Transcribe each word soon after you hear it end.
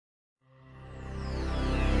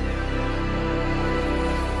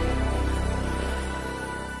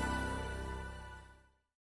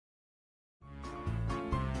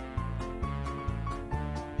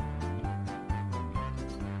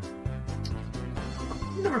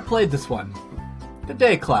Never played this one. Good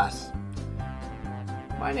day, class.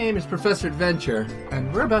 My name is Professor Adventure,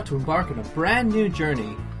 and we're about to embark on a brand new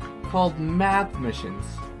journey called Math Missions,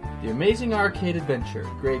 the amazing arcade adventure,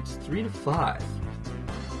 grades 3 to 5.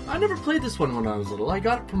 I never played this one when I was little. I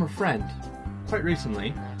got it from a friend quite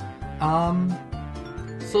recently.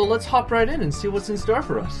 So let's hop right in and see what's in store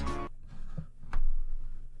for us.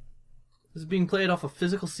 This is being played off a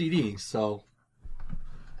physical CD, so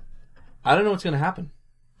I don't know what's going to happen.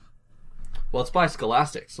 Well, it's by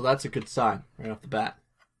Scholastic, so that's a good sign right off the bat.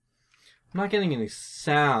 I'm not getting any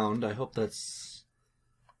sound. I hope that's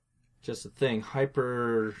just a thing.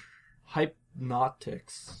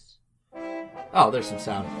 Hypnotics. Oh, there's some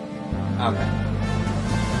sound. Okay.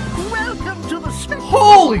 Welcome to the spectacle.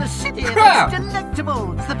 Holy the city crap! that's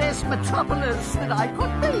delectable. It's the best metropolis that I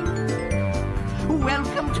could make.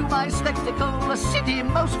 Welcome to my spectacle, a city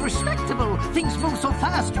most respectable. Things move so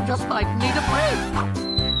fast you just might need a break.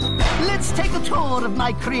 Let's take a tour of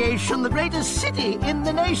my creation, the greatest city in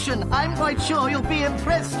the nation. I'm quite sure you'll be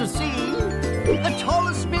impressed to see the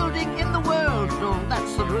tallest building in the world. Oh,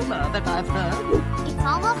 that's the rumor that I've heard. It's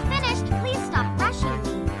almost finished. Please stop rushing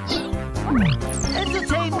me.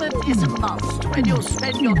 Entertainment is a must. When you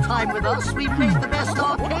spend your time with us, we've made the best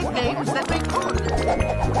arcade games that we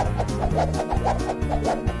could.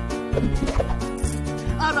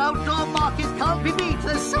 Our outdoor market can't be beat.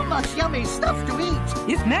 There's so much yummy stuff to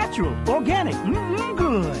eat. It's natural, organic,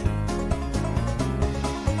 good.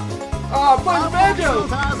 Oh, play the banjo!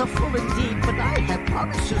 Our hours are full indeed, but I have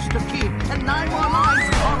promises to keep. And 9 more lines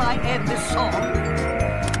before I end this song.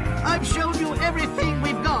 I've shown you everything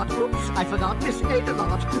we've got. Oops, I forgot Miss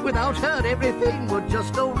Ada-Lot. Without her, everything would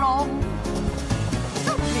just go wrong.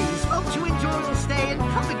 So please, won't you enjoy your stay and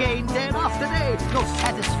come again day after day? Your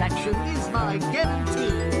satisfaction is my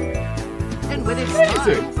guarantee. And when it's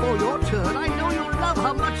time for your turn, I know you'll love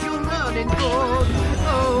how much you'll learn in good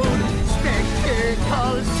old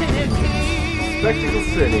Spectacle City. Spectacle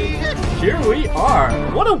City. Here we are.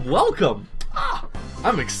 What a welcome.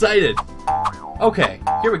 I'm excited. Okay,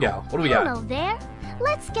 here we go. What do we got? Hello there.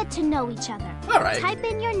 Let's get to know each other. All right. Type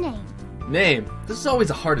in your name. Name. This is always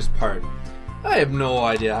the hardest part. I have no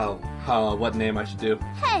idea what name I should do.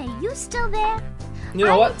 Hey, you still there? You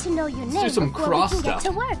know I what? need to know your Let's name do some before cross we can stuff.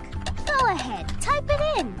 get to work. Go ahead, type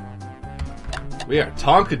it in. We are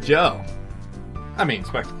Tonka Joe. I mean,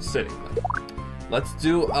 Spectacle City. Let's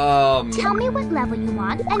do, Tell me what level you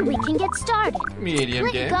want, and we can get started. medium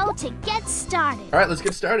Click game. go to get started. All right, let's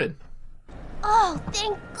get started. Oh,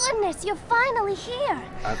 thank goodness you're finally here.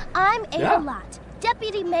 I'm yeah. Ada-Lot,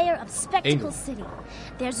 Deputy Mayor of Spectacle Angel. City.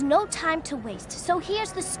 There's no time to waste, so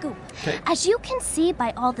here's the scoop. 'Kay. As you can see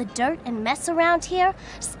by all the dirt and mess around here,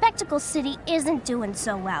 Spectacle City isn't doing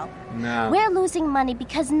so well. No. We're losing money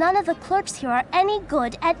because none of the clerks here are any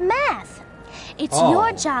good at math. It's Oh,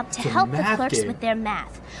 your job to it's a help the math clerks game. with their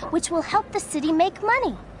math, which will help the city make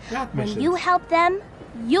money. Math When missions. you help them,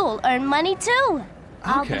 you'll earn money too.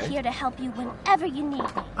 I'll be Okay. here to help you whenever you need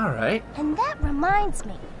me. All right. And that reminds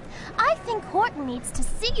me, I think Horton needs to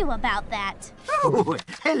see you about that. Oh,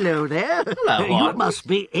 hello there. Hello, You Horton. must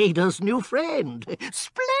be Ada's new friend.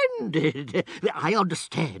 Splendid. I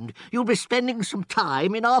understand you'll be spending some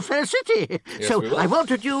time in our fair city. Yes, So we will. I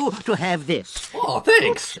wanted you to have this. Oh,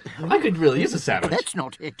 thanks. I could really use a sandwich. That's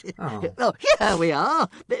not it. Oh. Here we are.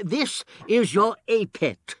 This is your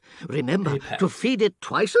A-Pet. Remember A-Pet. to feed it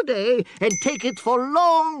twice a day and take it for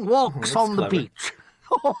long walks that's on the clever. beach.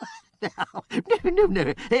 No.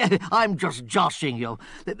 I'm just joshing you.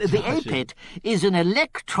 The Joshing. A-Pet is an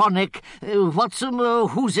electronic,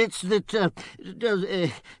 who's it that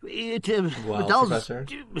Well, does Professor?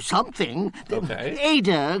 something. Okay.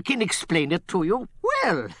 Ada can explain it to you.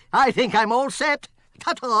 Well, I think I'm all set.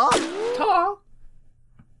 Ta-ta. Ta.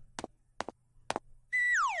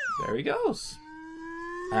 There he goes.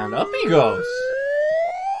 And up he goes.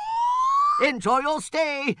 Enjoy your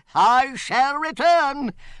stay. I shall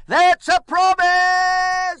return. That's a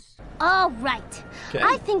promise. All right. Okay.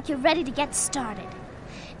 I think you're ready to get started.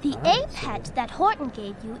 The A-Pet that Horton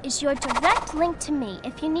gave you is your direct link to me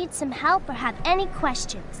if you need some help or have any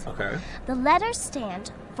questions. Okay. The letters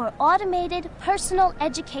stand for Automated Personal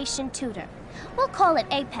Education Tutor. We'll call it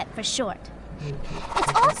A-Pet for short.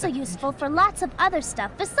 It's also useful for lots of other stuff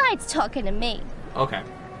besides talking to me. Okay.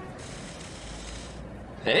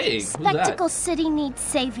 Hey, who's Spectacle that? City needs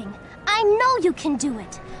saving. I know you can do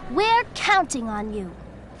it. We're counting on you.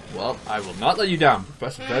 Well, I will not let you down.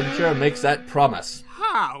 Professor Adventure makes that promise.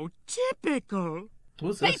 How typical.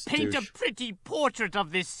 Who's They this paint douche? a pretty portrait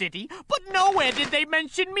of this city, but nowhere did they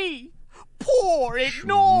mention me. Poor,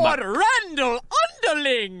 ignored Randall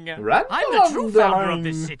Underling! Randall I'm the true founder of Underling.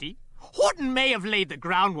 this city. Horton may have laid the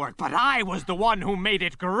groundwork, but I was the one who made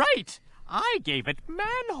it great. I gave it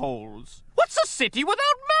manholes. What's a city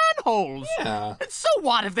without manholes? Yeah. And so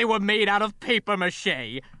what if they were made out of paper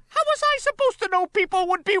mache? How was I supposed to know people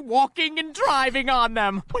would be walking and driving on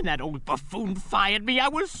them? When that old buffoon fired me, I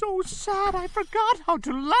was so sad I forgot how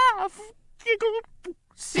to laugh. Giggle.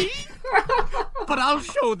 See? But I'll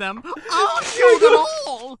show them. I'll show them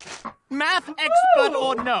all. Math expert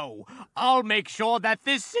or no, I'll make sure that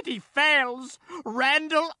this city fails.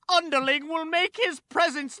 Randall Underling will make his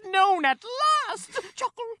presence known at last.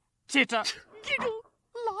 Chuckle, titter, giggle,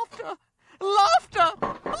 laughter. Laughter!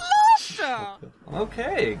 Laughter!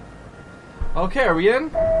 Okay. Okay, are we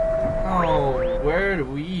in? Oh, where do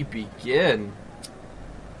we begin?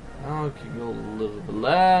 Okay, go a little to the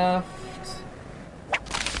left.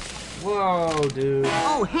 Whoa, dude.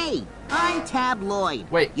 Oh, hey, I'm Tabloid.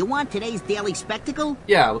 Wait. You want today's Daily Spectacle?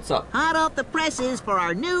 Yeah, what's up? Hot off the presses for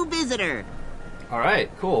our new visitor. Alright,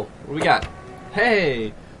 cool. What do we got?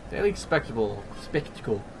 Hey! Daily Spectacle.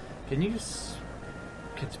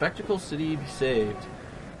 Can Spectacle City be saved?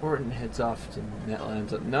 Horton heads off to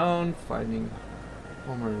Netlands Unknown, finding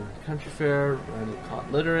Homer in the country fair, Randall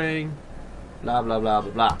caught littering, blah blah blah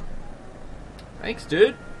blah blah. Thanks,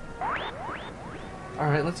 dude!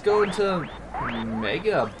 Alright, let's go into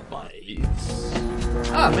Megabytes.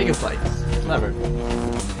 Ah, Megabytes. Clever.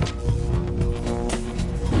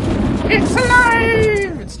 It's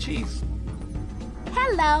alive! It's cheese.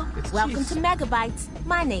 Hello. It's Welcome cheese. to Megabytes.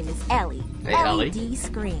 My name is Ellie. Hey, Ellie. LED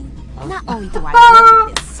Screen. Not only do I work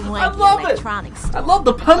at this I swanky love it. electronics store, I love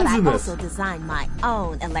the puns but in I this. also design my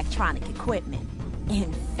own electronic equipment.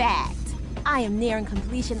 In fact, I am nearing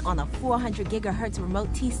completion on a 400 gigahertz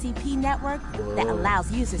remote TCP network that Whoa.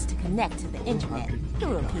 allows users to connect to the internet 400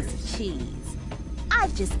 through a piece of cheese.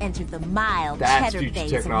 I've just entered the mild That's cheddar future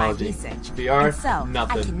phase technology. of my research. VR, and so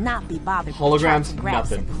nothing. I cannot be bothered Holograms, with charts and graphs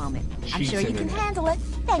nothing. at the moment. I'm Cheese sure you can internet. handle it.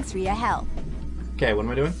 Thanks for your help. Okay, what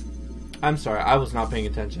am I doing? I'm sorry, I was not paying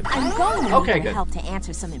attention. I'm going to Okay, need good. your help to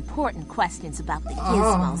answer some important questions about the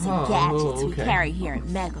gizmos and gadgets we okay. carry here at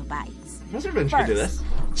Megabytes. Professor Venture can do this.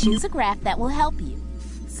 First, choose a graph that will help you.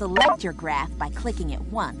 Select your graph by clicking it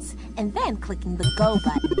once, and then clicking the Go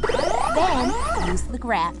button. Then, use the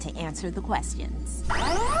graph to answer the questions.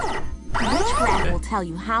 Which graph will tell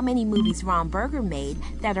you how many movies Ron Berger made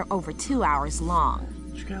that are over 2 hours long?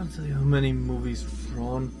 Which guy will tell you how many movies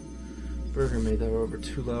Ron Berger made that were over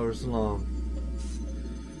 2 hours long?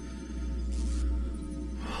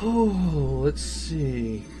 Oh, let's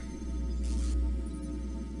see.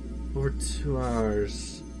 Over 2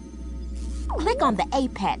 hours. Click on the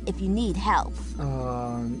APET if you need help.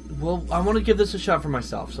 Well, I want to give this a shot for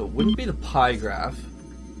myself, so it wouldn't be the pie graph.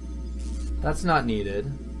 That's not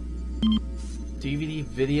needed. DVD,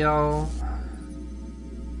 video.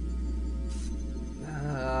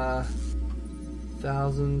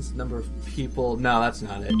 Thousands, number of people. No, that's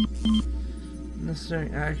not it.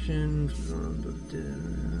 Necessary action.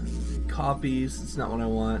 Copies. It's not what I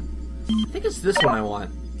want. I think it's this one I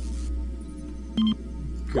want.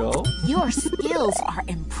 Go. Your skills are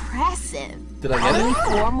impressive. Did I get Only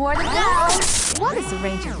it? 4 more to go. What is the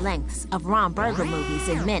range of lengths of Ron Berger movies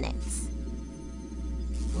in minutes?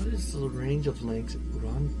 What is the range of lengths of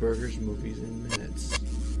Ron Berger's movies in minutes?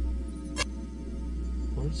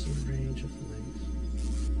 What is the range of lengths?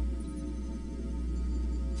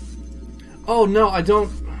 Oh no, I don't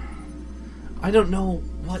know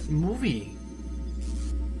what movie.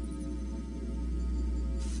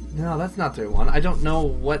 No, that's not the one. I don't know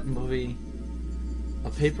what movie. The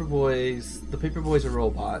Paperboy's a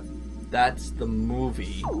robot. That's the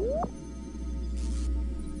movie.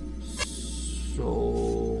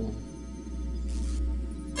 So,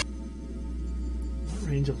 what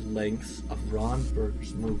range of lengths of Ron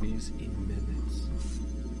Berger's movies in minutes?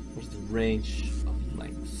 What is the range of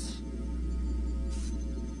lengths?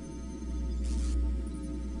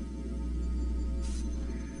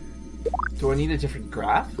 Do I need a different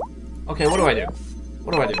graph? Okay, what do I do?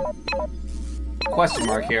 What do I do? Question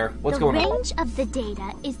mark here. What's going on? The range of the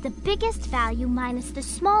data is the biggest value minus the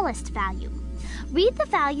smallest value. Read the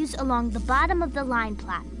values along the bottom of the line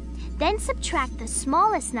plot. Then subtract the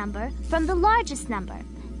smallest number from the largest number.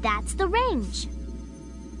 That's the range.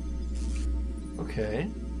 Okay.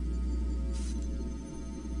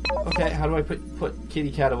 Okay, how do I put kitty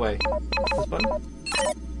cat away? This button?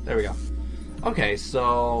 There we go. Okay,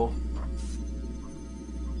 so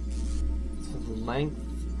the length.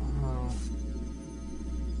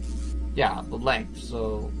 Yeah, the length.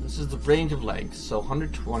 So this is the range of length. So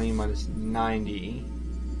 120 minus 90.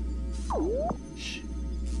 Shh.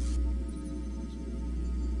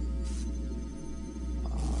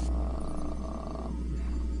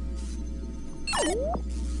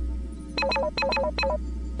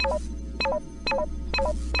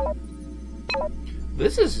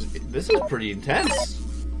 This is pretty intense.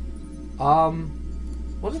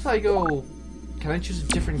 What if I go? Can I choose a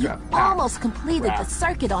different graph? Almost completed the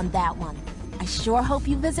circuit on that one. I sure hope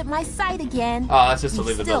you visit my site again. Oh, that's just to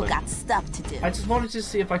leave the Still building. got stuff to do. I just wanted to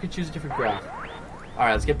see if I could choose a different graph.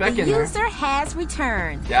 Alright, let's get back The in there. user has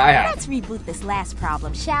returned. Yeah, I have. Let's reboot this last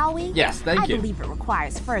problem, shall we? Yes, thank you. I believe it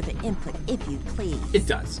requires further input, if you please. It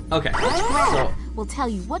does. Okay. Which graph So, will tell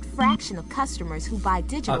you what fraction of customers who buy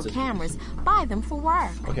digital it's a- cameras buy them for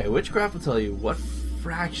work. okay, which graph will tell you what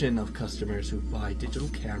fraction of customers who buy digital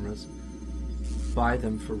cameras buy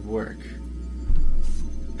them for work?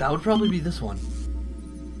 That would probably be this one.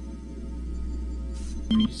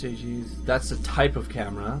 PCGs. That's the type of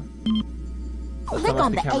camera. That's Click how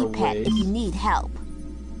on much the camera APEC weighs. if you need help.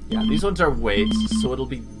 Yeah, these ones are weights, so it'll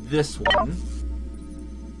be this one.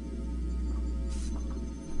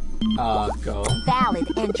 Go. Valid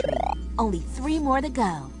entry. Only 3 more to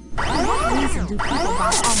go. For what reason do people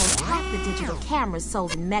buy almost half the digital cameras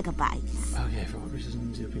sold in megabytes? Okay, for what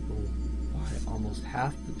reason do people buy almost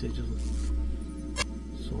half the digital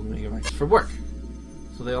sold megabytes? For work.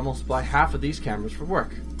 So they almost buy half of these cameras for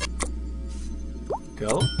work.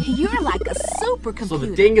 Go. You're like a supercomputer. So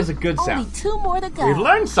the ding is a good Only sound. 2 more to go. We've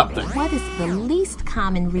learned something. What is the least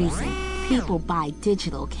common reason people buy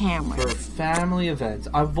digital For cameras? family events.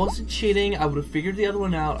 I wasn't cheating. I would have figured the other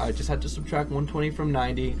one out. I just had to subtract 120 from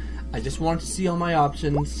 90. I just wanted to see all my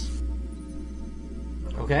options.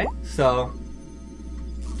 Okay? So,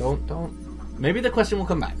 don't. Maybe the question will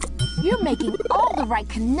come back. You're making all the right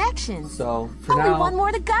connections. So, for Only now... 1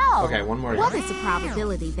 more to go. Okay, 1 more to What go. is the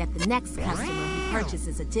probability that the next customer who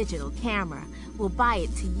purchases a digital camera will buy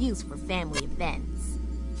it to use for family events?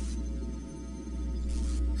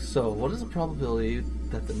 So, what is the probability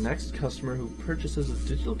that the next customer who purchases a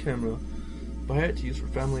digital camera buy it to use for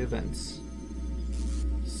family events?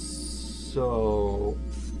 So,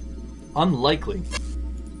 unlikely.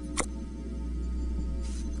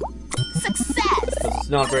 Success! Because it's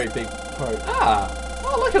not a very big part.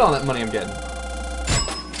 Oh, look at all that money I'm getting.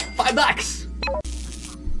 $5!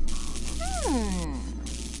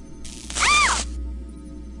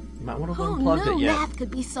 You might want to Who unplug knew it yet. math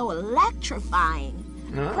could be so electrifying?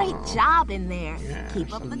 No. Great job in there. Yes,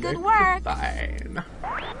 Keep up the good work. Fine.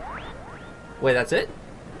 Wait, that's it?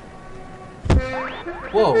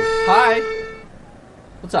 Whoa, hi.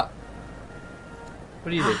 What's up?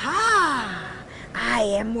 What do you do? Ah, I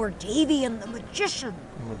am Mordavian the Magician.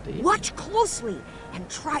 Mordavian? Watch closely and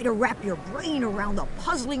try to wrap your brain around the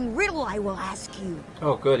puzzling riddle I will ask you.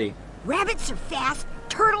 Oh, goody. Rabbits are fast,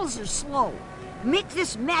 turtles are slow. Make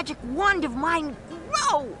this magic wand of mine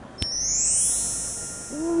grow.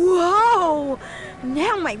 Whoa!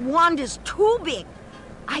 Now my wand is too big.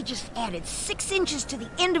 I just added 6 inches to the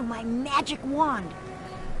end of my magic wand.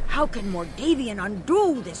 How can Mordavian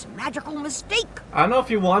undo this magical mistake? I don't know if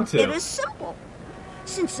you want to. It is simple.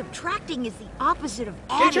 Since subtracting is the opposite of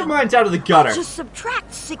adding, Get your minds out of the gutter. just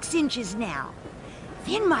subtract 6 inches now.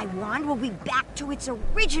 Then my wand will be back to its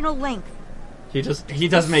original length. He does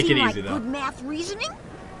make See it my easy, though. good math reasoning?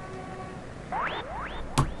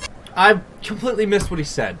 I completely missed what he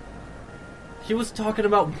said. He was talking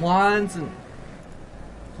about wands and...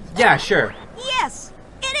 Yeah, sure. Yes,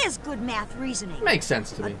 it is good math reasoning. Makes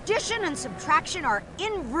sense to me. Addition and subtraction are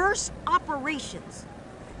inverse operations.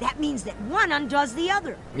 That means that one undoes the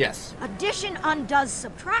other. Yes. Addition undoes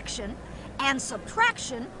subtraction, and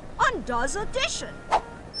subtraction undoes addition.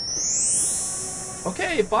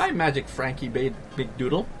 Okay, bye, Magic Frankie Big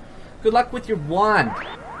Doodle. Good luck with your wand.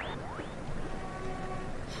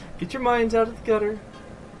 Get your minds out of the gutter.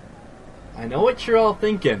 I know what you're all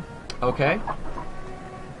thinking, okay?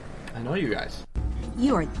 I know you guys.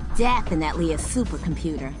 You are definitely a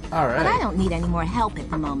supercomputer. All right. But I don't need any more help at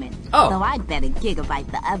the moment. Oh. Though I bet a gigabyte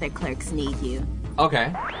the other clerks need you.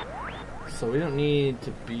 Okay. So we don't need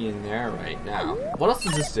to be in there right now. What else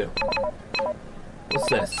does this do? What's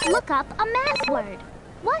this? Look up a math word.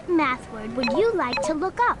 What math word would you like to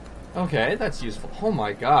look up? Okay, that's useful. Oh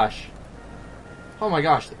my gosh. Oh my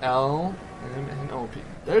gosh. L, M, N, O, P.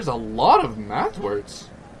 There's a lot of math words.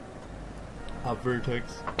 A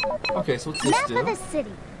vertex. Okay, so what's this Map do? of the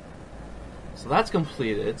city. So that's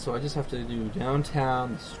completed. So I just have to do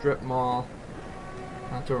downtown, the strip mall,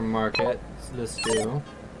 outdoor market. What's this do?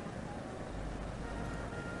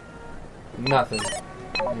 Nothing.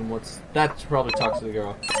 And that's probably talk to the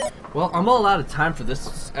girl. Well, I'm all out of time for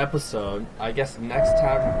this episode. I guess next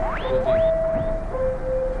time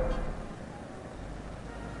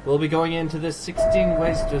we'll be going into this 16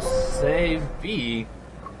 ways to save B.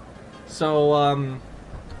 So,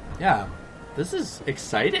 yeah, this is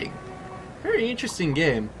exciting. Very interesting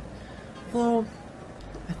game. Though,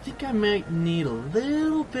 I think I might need a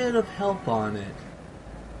little bit of help on it.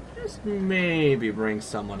 Just maybe bring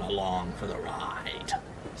someone along for the ride.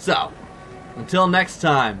 So, until next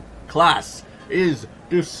time, class is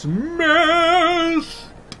dismissed!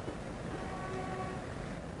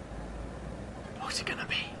 Who's it gonna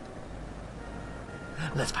be?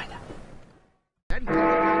 Let's find out.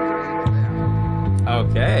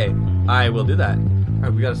 Okay, I will do that.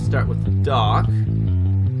 Alright, we gotta start with Doc.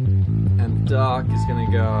 And Doc is gonna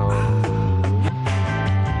go...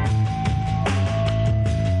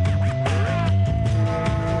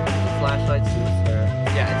 flashlight suits there.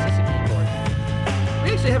 Yeah, it's just a keyboard. We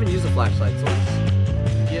actually haven't used a flashlight, so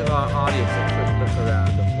let's give our audience a quick look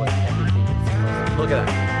around of what everything is. Look at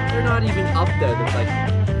that. They're not even up there. There's like...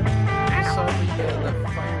 Sorry, the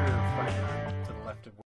fire...